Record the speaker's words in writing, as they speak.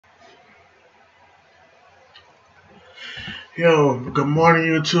Yo, good morning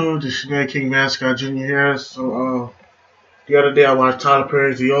YouTube. This is your man King Mascot Jr. here. So the other day I watched Tyler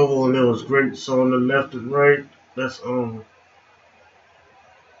Perry's The Oval and it was great. So on the left and right, that's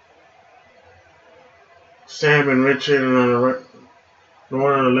Sam and Richard, and on the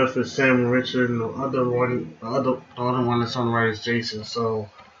one on the left is Sam and Richard, and the other one that's on the right is Jason.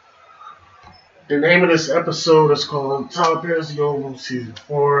 So the name of this episode is called Tyler Perry's The Oval, Season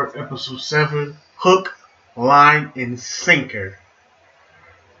 4, Episode 7, Hook, Line, and Sinker.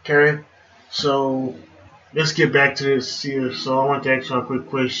 Okay, so let's get back to this here. So I want to ask you a quick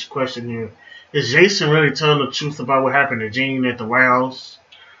question here. Is Jason really telling the truth about what happened to Jean at the White House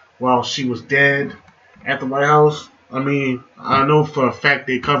while she was dead at the White House? I mean, I know for a fact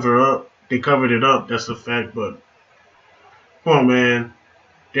they covered it up. That's a fact. But come on, man,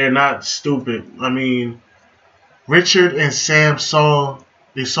 they're not stupid. I mean, Richard and Sam saw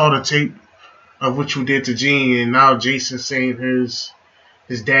the tape of what you did to Jean, and now Jason's saying his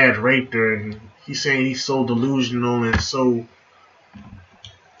dad raped her, and he's saying he's so delusional and so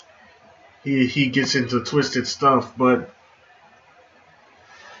he gets into twisted stuff. But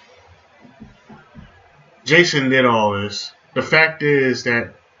Jason did all this. The fact is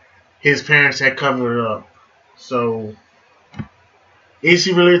that his parents had covered it up. So is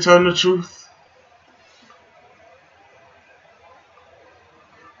he really telling the truth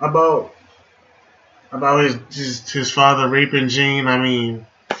about his father raping Jean? I mean,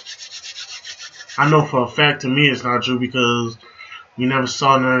 I know for a fact to me it's not true because we never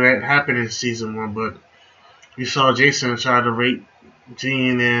saw none of that happen in season 1, but we saw Jason try to rape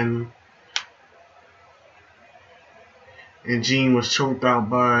Jean, and Jean was choked out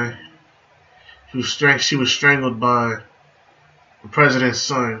by she was strangled by the president's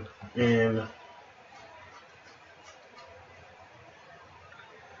son, and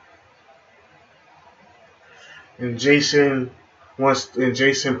Jason puts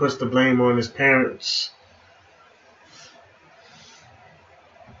the blame on his parents.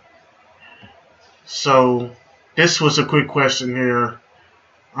 So this was a quick question here.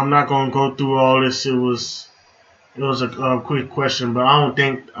 I'm not gonna go through all this. It was a quick question, but I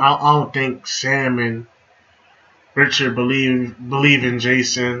don't think Sam and Richard believe in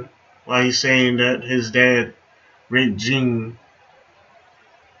Jason while he's saying that his dad raped Jean.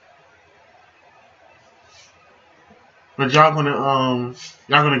 But y'all gonna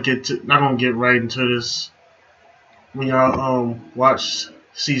get right into this when y'all watch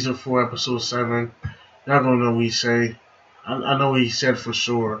season 4 episode 7. Y'all gonna know what he say. I know what he said for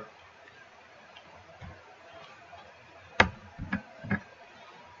sure.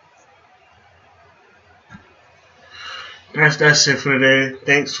 That's it for today.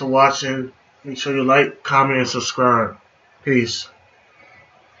 Thanks for watching. Make sure you like, comment, and subscribe. Peace.